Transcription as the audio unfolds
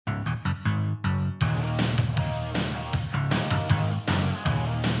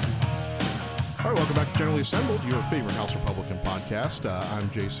right, welcome back to Generally Assembled, your favorite House Republican podcast. I'm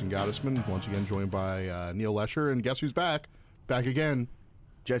Jason Gottesman, once again joined by Neil Lesher, and guess who's back? Back again.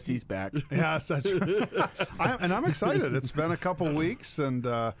 Jesse's back. Yes, that's right. I'm excited. It's been a couple weeks, and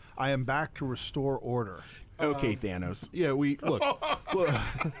I am back to restore order. Okay, Thanos. Yeah, we look.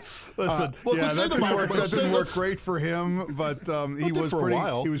 Listen, look, yeah, let's say that the didn't Bible, work. but That let's didn't say- work let's- great for him, but he did was for a pretty.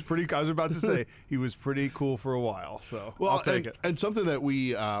 while. He was pretty. I was about to say he was pretty cool for a while. So Well, I'll take and, it. and something that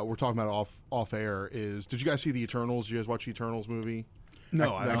we were talking about off air is, did you guys see the Eternals? Did you guys watch the Eternals movie?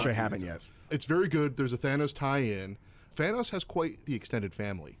 No, I actually haven't yet. It's very good. There's a Thanos tie-in. Thanos has quite the extended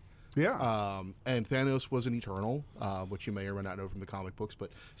family. Yeah. And Thanos was an Eternal, which you may or may not know from the comic books.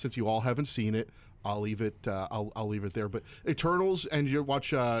 But since you all haven't seen it, I'll leave it. I'll leave it there. But Eternals, and you watch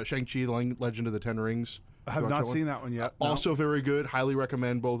Shang-Chi: The Legend of the Ten Rings. I have not seen that one yet. No. Also very good. Highly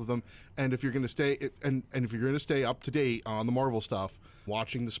recommend both of them. And if you're going to stay and if you're going to stay up to date on the Marvel stuff,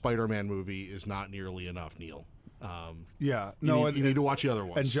 watching the Spider-Man movie is not nearly enough, Neil. Yeah. You No. need, you need to watch the other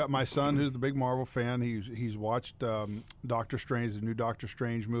ones. And my son, who's the big Marvel fan, he's watched Doctor Strange, the new Doctor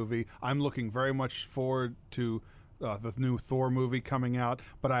Strange movie. I'm looking very much forward to the new Thor movie coming out,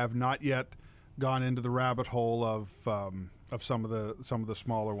 but I have not yet gone into the rabbit hole of some of the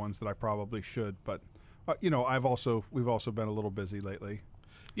smaller ones that I probably should. But we've also been a little busy lately.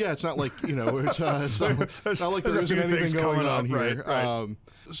 Yeah, it's not like, it's not like there there's a isn't few anything things going coming on up, here. right.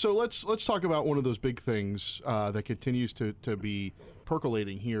 So let's talk about one of those big things that continues to be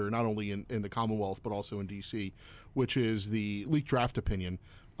percolating here, not only in the Commonwealth but also in D.C., which is the leaked draft opinion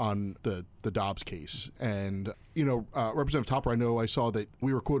on the Dobbs case. And Representative Topper, I know I saw that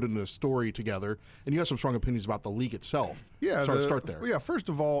we were quoted in a story together, and you have some strong opinions about the leak itself. Yeah, start there. Yeah, first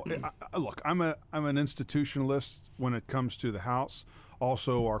of all, look, I'm an institutionalist when it comes to the House.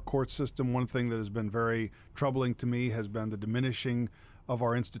 Also, our court system. One thing that has been very troubling to me has been the diminishing of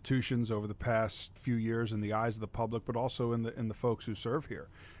our institutions over the past few years in the eyes of the public, but also in the folks who serve here.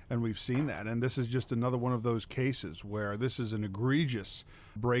 And we've seen that. And this is just another one of those cases where this is an egregious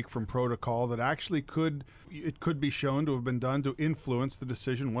break from protocol that actually could be shown to have been done to influence the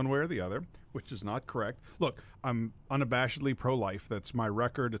decision one way or the other, which is not correct. Look, I'm unabashedly pro-life. That's my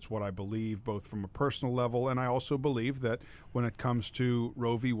record. It's what I believe, both from a personal level, and I also believe that when it comes to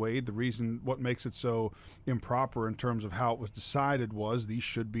Roe v. Wade, what makes it so improper in terms of how it was decided was these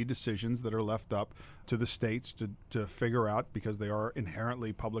should be decisions that are left up to the states to figure out, because they are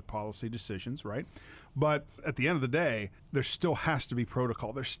inherently public policy decisions, right? But at the end of the day, there still has to be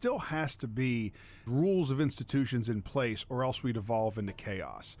protocol. There still has to be rules of institutions in place, or else we'd evolve into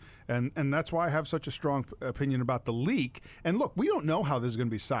chaos. And that's why I have such a strong opinion about the leak. And look, we don't know how this is going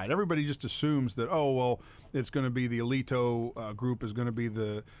to be decided. Everybody just assumes that, it's going to be the Alito group is going to be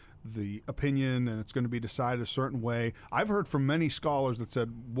the opinion, and it's going to be decided a certain way. I've heard from many scholars that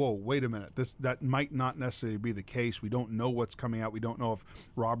said, whoa, wait a minute, that might not necessarily be the case. We don't know what's coming out. We don't know if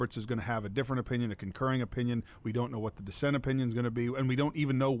Roberts is going to have a different opinion, a concurring opinion. We don't know what the dissent opinion is going to be, and we don't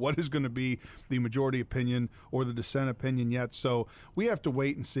even know what is going to be the majority opinion or the dissent opinion yet. So we have to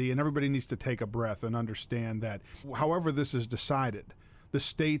wait and see, and everybody needs to take a breath and understand that however this is decided, the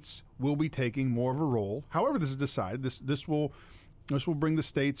states will be taking more of a role. However this is decided, this will bring the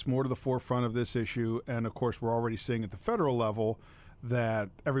states more to the forefront of this issue. And of course, we're already seeing at the federal level that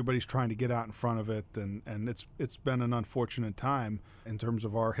everybody's trying to get out in front of it. And it's been an unfortunate time in terms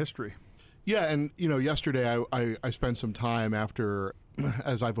of our history. Yeah, and yesterday I spent some time after,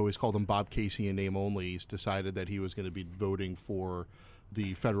 as I've always called him, Bob Casey in name only, he's decided that he was going to be voting for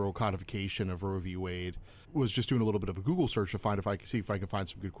the federal codification of Roe v. Wade. Was just doing a little bit of a Google search to find if I can find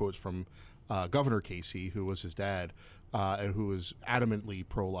some good quotes from Governor Casey, who was his dad, and who was adamantly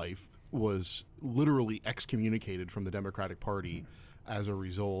pro-life, was literally excommunicated from the Democratic Party as a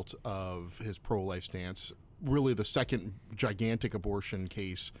result of his pro-life stance. Really, the second gigantic abortion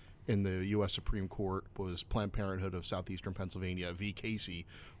case in the U.S. Supreme Court was Planned Parenthood of Southeastern Pennsylvania v. Casey,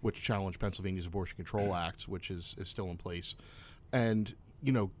 which challenged Pennsylvania's Abortion Control Act, which is still in place. And,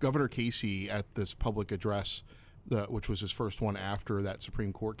 Governor Casey at this public address, which was his first one after that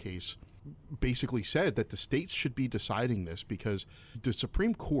Supreme Court case, basically said that the states should be deciding this because the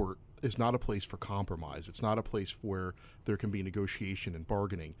Supreme Court is not a place for compromise. It's not a place where there can be negotiation and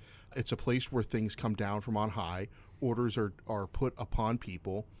bargaining. It's a place where things come down from on high, orders are put upon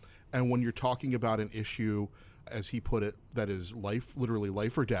people, and when you're talking about an issue, as he put it, that is literally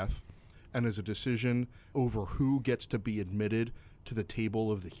life or death, and is a decision over who gets to be admitted to the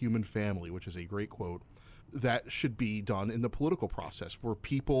table of the human family, which is a great quote, that should be done in the political process where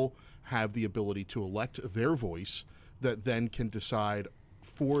people have the ability to elect their voice that then can decide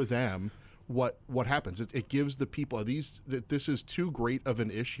for them what happens. It gives the people that this is too great of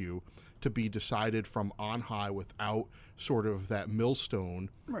an issue to be decided from on high without sort of that millstone.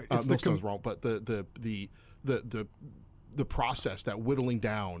 Right. Millstone's wrong, but the process, that whittling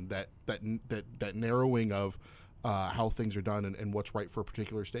down, that narrowing of how things are done and what's right for a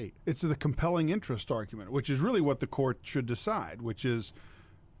particular state. It's the compelling interest argument, which is really what the court should decide, which is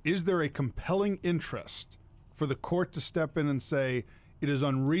there a compelling interest for the court to step in and say it is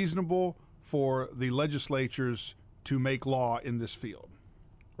unreasonable for the legislatures to make law in this field,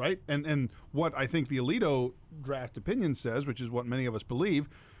 right? And what I think the Alito draft opinion says, which is what many of us believe,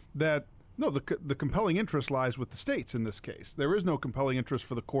 that no, the compelling interest lies with the states in this case. There is no compelling interest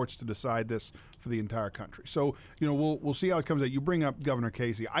for the courts to decide this for the entire country. So, we'll see how it comes out. You bring up Governor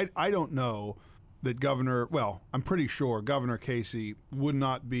Casey. I don't know that I'm pretty sure Governor Casey would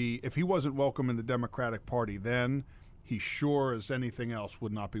not be, if he wasn't welcome in the Democratic Party then, he sure as anything else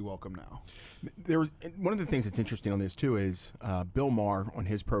would not be welcome now. One of the things that's interesting on this, too, is Bill Maher on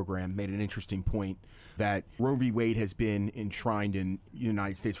his program made an interesting point that Roe v. Wade has been enshrined in the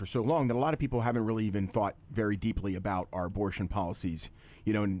United States for so long that a lot of people haven't really even thought very deeply about our abortion policies.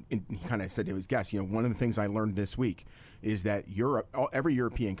 And he kind of said to his guests, one of the things I learned this week is that every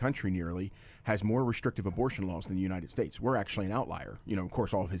European country nearly has more restrictive abortion laws than the United States. We're actually an outlier. Of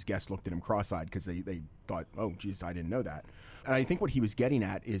course, all of his guests looked at him cross-eyed because they thought, oh, geez, I didn't know that. And I think what he was getting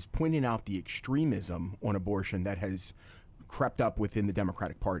at is pointing out the extremism on abortion that has crept up within the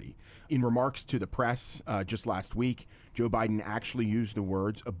Democratic Party. In remarks to the press just last week, Joe Biden actually used the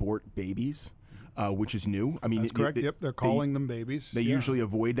words abort babies. Which is new. I mean, that's correct. They're calling them babies. They usually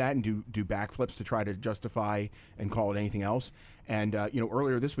avoid that and do backflips to try to justify and call it anything else. And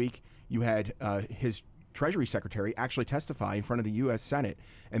earlier this week, you had his Treasury Secretary actually testify in front of the U.S. Senate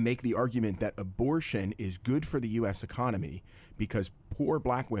and make the argument that abortion is good for the U.S. economy because poor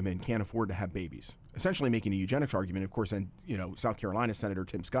black women can't afford to have babies. Essentially making a eugenics argument. Of course, and South Carolina Senator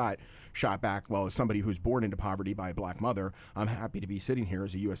Tim Scott shot back, well, as somebody who's born into poverty by a black mother, I'm happy to be sitting here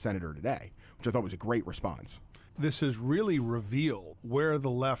as a U.S. Senator today, which I thought was a great response. This has really revealed where the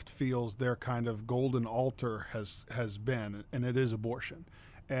left feels their kind of golden altar has been, and it is abortion.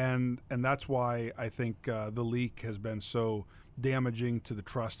 And that's why I think the leak has been so damaging to the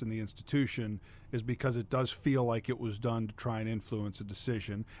trust in the institution, is because it does feel like it was done to try and influence a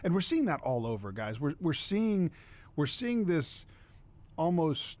decision. And we're seeing that all over, guys. We're seeing this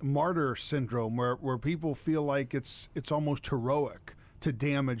almost martyr syndrome where people feel like it's almost heroic to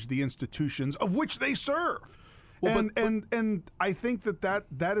damage the institutions of which they serve. Well, and I think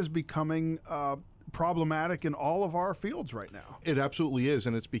that is becoming problematic in all of our fields right now. It absolutely is,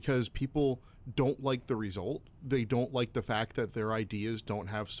 and it's because people don't like the result. They don't like the fact that their ideas don't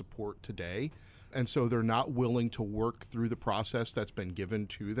have support today. And so they're not willing to work through the process that's been given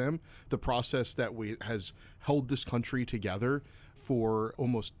to them, the process that has held this country together for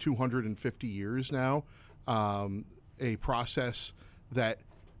almost 250 years now, a process that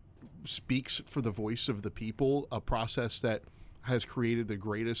speaks for the voice of the people, a process that has created the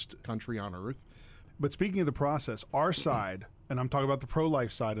greatest country on earth. But speaking of the process, our side, and I'm talking about the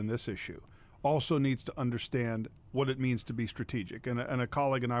pro-life side in this issue, also needs to understand what it means to be strategic. And a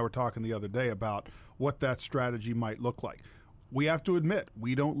colleague and I were talking the other day about what that strategy might look like. We have to admit,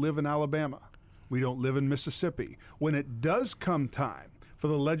 we don't live in Alabama. We don't live in Mississippi. When it does come time for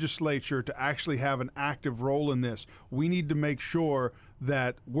the legislature to actually have an active role in this, we need to make sure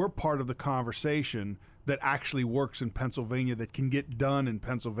that we're part of the conversation that actually works in Pennsylvania, that can get done in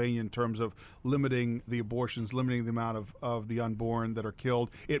Pennsylvania in terms of limiting the abortions, limiting the amount of the unborn that are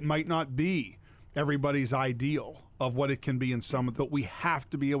killed. It might not be everybody's ideal of what it can be in some, but we have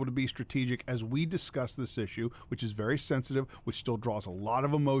to be able to be strategic as we discuss this issue, which is very sensitive, which still draws a lot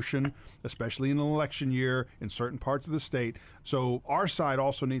of emotion, especially in an election year in certain parts of the state. So our side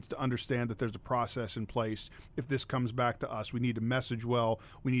also needs to understand that there's a process in place. If this comes back to us, we need to message well,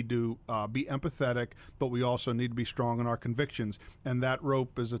 we need to be empathetic, but we also need to be strong in our convictions. And that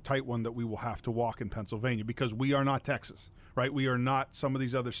rope is a tight one that we will have to walk in Pennsylvania, because we are not Texas. Right, we are not some of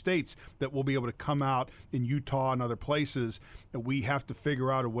these other states that will be able to come out in Utah and other places. We have to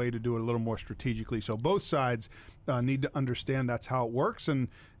figure out a way to do it a little more strategically. So both sides need to understand that's how it works, and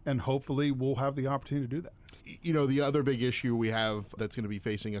hopefully we'll have the opportunity to do that. You know, the other big issue we have that's going to be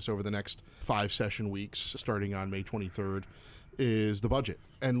facing us over the next 5 session weeks, starting on May 23rd, is the budget.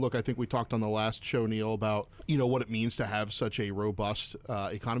 And look, I think we talked on the last show, Neil, about, what it means to have such a robust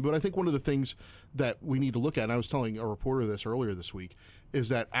economy. But I think one of the things that we need to look at, and I was telling a reporter this earlier this week, is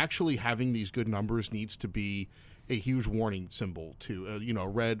that actually having these good numbers needs to be a huge warning symbol to, a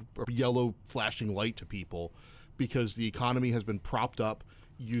red or yellow flashing light to people, because the economy has been propped up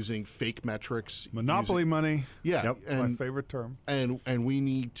using fake metrics, Monopoly money. Yeah, Yep. My favorite term. and we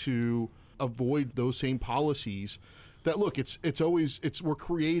need to avoid those same policies. That look, we're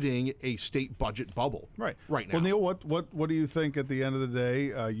creating a state budget bubble right now. Well, Neil, what do you think at the end of the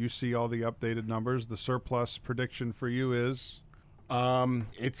day? You see all the updated numbers. The surplus prediction for you is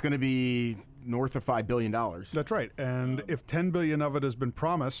It's going to be north of $5 billion. that's right. And if $10 billion of it has been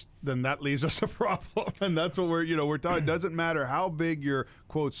promised, then that leaves us a problem. And that's what we're talking. It doesn't matter how big your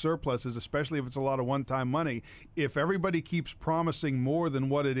quote surplus is, especially if it's a lot of one-time money. If everybody keeps promising more than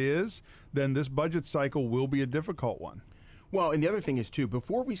what it is, then this budget cycle will be a difficult one. Well, and the other thing is, too,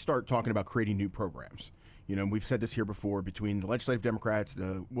 before we start talking about creating new programs, we've said this here before, between the legislative Democrats,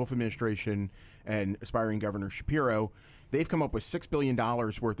 the Wolf administration, and aspiring Governor Shapiro, they've come up with $6 billion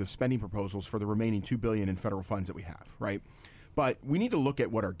worth of spending proposals for the remaining $2 billion in federal funds that we have, right? But we need to look at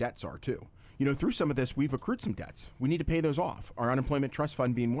what our debts are, too. Through some of this, we've accrued some debts. We need to pay those off, our unemployment trust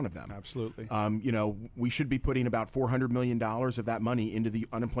fund being one of them. Absolutely. We should be putting about $400 million of that money into the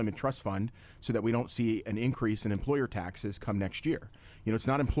unemployment trust fund so that we don't see an increase in employer taxes come next year. It's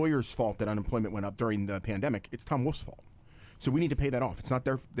not employers' fault that unemployment went up during the pandemic. It's Tom Wolf's fault. So we need to pay that off. It's not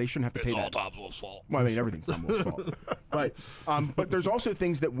they shouldn't have to pay that. It's all Tom Wolf's fault. Well, I mean, everything's Tom Wolf's fault. But there's also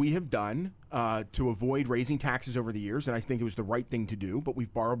things that we have done to avoid raising taxes over the years, and I think it was the right thing to do. But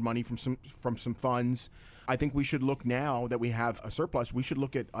we've borrowed money from some funds. I think we should look, now that we have a surplus, we should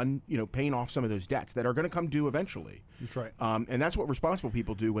look at paying off some of those debts that are going to come due eventually. That's right. And that's what responsible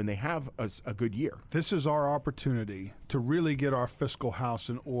people do when they have a good year. This is our opportunity to really get our fiscal house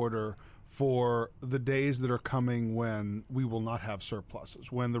in order for the days that are coming when we will not have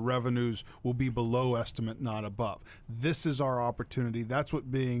surpluses, when the revenues will be below estimate, not above. This is our opportunity. That's what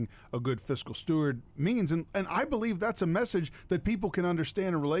being a good fiscal steward means. And I believe that's a message that people can understand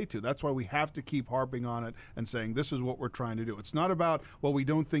and relate to. That's why we have to keep harping on it and saying this is what we're trying to do. It's not about, well, we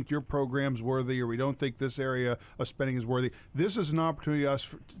don't think your program's worthy or we don't think this area of spending is worthy. This is an opportunity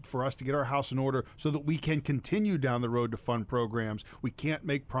for us to get our house in order so that we can continue down the road to fund programs. We can't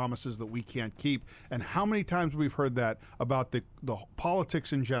make promises that we can't keep. And how many times we've heard that about the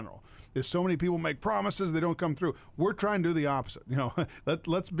politics in general. Is so many people make promises, they don't come through. We're trying to do the opposite.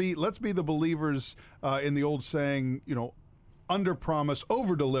 Let's be the believers in the old saying, under promise,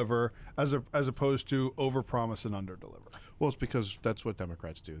 over deliver, as opposed to over promise and under deliver. Well, it's because that's what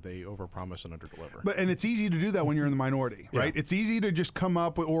Democrats do. They overpromise and underdeliver. And it's easy to do that when you're in the minority, right? Yeah. It's easy to just come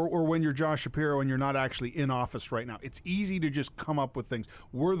up with, or when you're Josh Shapiro and you're not actually in office right now. It's easy to just come up with things.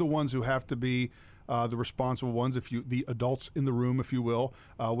 We're the ones who have to be the responsible ones, the adults in the room, if you will,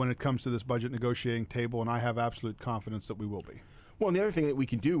 when it comes to this budget negotiating table, and I have absolute confidence that we will be. Well, and the other thing that we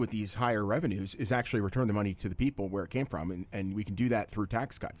can do with these higher revenues is actually return the money to the people where it came from, and we can do that through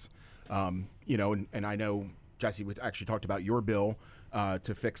tax cuts. And I know Jesse actually talked about your bill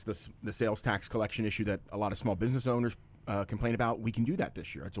to fix the sales tax collection issue that a lot of small business owners complain about. We can do that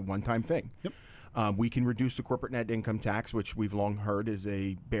this year. It's a one-time thing. Yep. We can reduce the corporate net income tax, which we've long heard is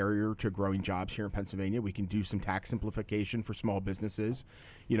a barrier to growing jobs here in Pennsylvania. We can do some tax simplification for small businesses.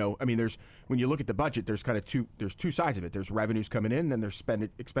 When you look at the budget, there's two sides of it. There's revenues coming in, then there's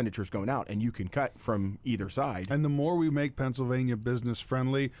expenditures going out, and you can cut from either side. And the more we make Pennsylvania business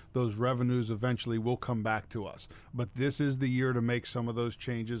friendly, those revenues eventually will come back to us. But this is the year to make some of those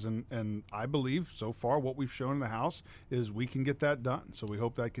changes, and I believe so far what we've shown in the House is we can get that done. So we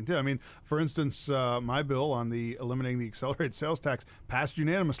hope that continues. I mean, for instance, my bill on the eliminating the accelerated sales tax passed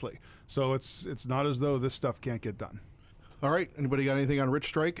unanimously. So it's not as though this stuff can't get done. All right. Anybody got anything on Rich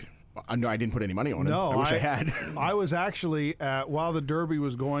Strike? No, I didn't put any money on it. I wish I had. I was actually, while the Derby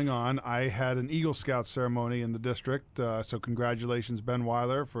was going on, I had an Eagle Scout ceremony in the district. So congratulations, Ben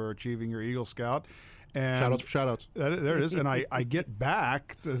Weiler, for achieving your Eagle Scout. And shout-outs for shout-outs. There it is. And I get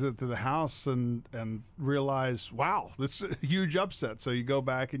back to the house and realize, wow, this is a huge upset. So you go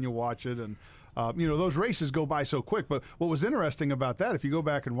back and you watch it, and those races go by so quick. But what was interesting about that, if you go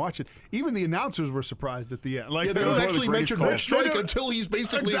back and watch it, even the announcers were surprised at the end. They don't actually mention Rich Strike until he's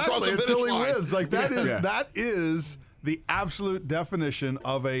basically across the finish line. Until he wins. That is the absolute definition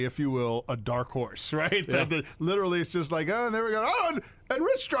of if you will, a dark horse, right? Yeah. That literally it's just like, oh, and there we go. Oh, and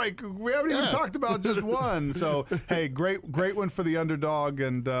Rich Strike, we haven't even talked about just one. So, hey, great one for the underdog,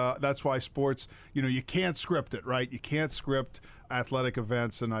 and that's why sports, you can't script it, right? You can't script athletic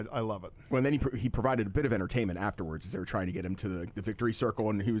events, and I love it. Well, and then he provided a bit of entertainment afterwards as they were trying to get him to the victory circle,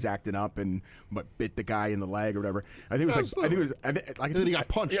 and he was acting up and bit the guy in the leg or whatever. I think he got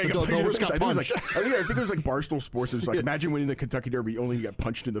punched. Yeah, I think it was like Barstool Sports. It was like, imagine winning the Kentucky Derby, only you got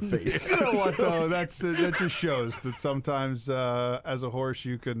punched in the face. You know what, though? That just shows that sometimes as a horse horse,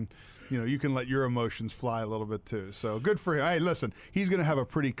 you can let your emotions fly a little bit too. So good for him. Hey, listen, he's going to have a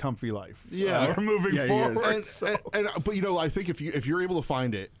pretty comfy life. Moving forward. But I think if you're able to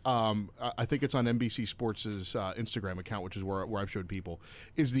find it, I think it's on NBC Sports' Instagram account, which is where I've showed people,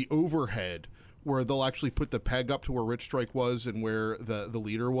 is the overhead where they'll actually put the peg up to where Rich Strike was and where the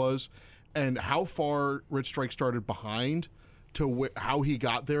leader was, and how far Rich Strike started behind to how he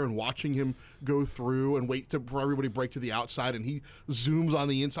got there, and watching him go through and wait for everybody to break to the outside, and he zooms on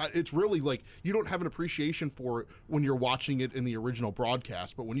the inside. It's really like you don't have an appreciation for it when you're watching it in the original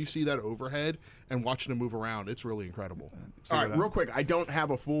broadcast, but when you see that overhead and watching him move around, it's really incredible. All right, real quick, I don't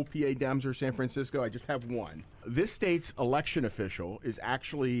have a full PA Dems or San Francisco. I just have one. This state's election official is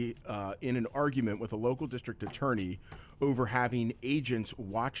actually in an argument with a local district attorney over having agents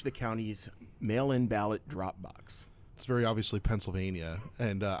watch the county's mail-in ballot drop box. It's very obviously Pennsylvania,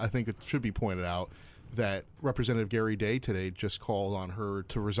 and I think it should be pointed out that Representative Gary Day today just called on her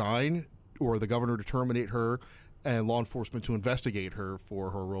to resign, or the governor to terminate her, and law enforcement to investigate her for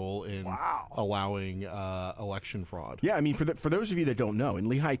her role in allowing election fraud. Yeah, I mean, for those of you that don't know, in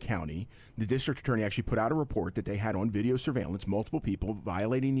Lehigh County, the district attorney actually put out a report that they had on video surveillance multiple people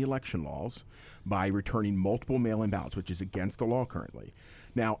violating the election laws by returning multiple mail-in ballots, which is against the law currently.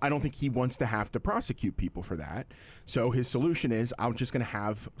 Now, I don't think he wants to have to prosecute people for that. So his solution is, I'm just going to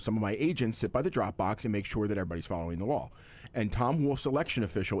have some of my agents sit by the drop box and make sure that everybody's following the law. And Tom Wolf's election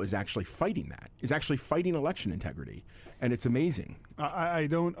official is actually fighting that, is actually fighting election integrity. And it's amazing. I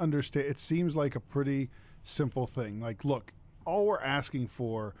don't understand. It seems like a pretty simple thing. Like, look, all we're asking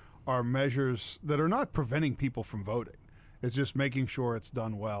for are measures that are not preventing people from voting. It's just making sure it's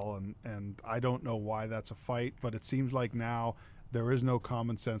done well. And I don't know why that's a fight, but it seems like now there is no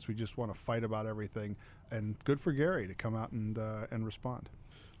common sense. We just want to fight about everything. And good for Gary to come out and respond.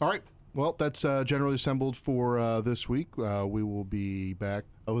 All right. Well, that's generally assembled for this week. We will be back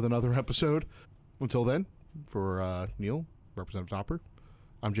with another episode. Until then, for Neil, Representative Topper,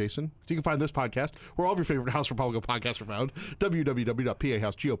 I'm Jason. So you can find this podcast where all of your favorite House Republican podcasts are found.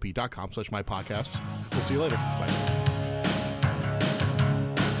 www.pahousegop.com/mypodcasts. We'll see you later. Bye.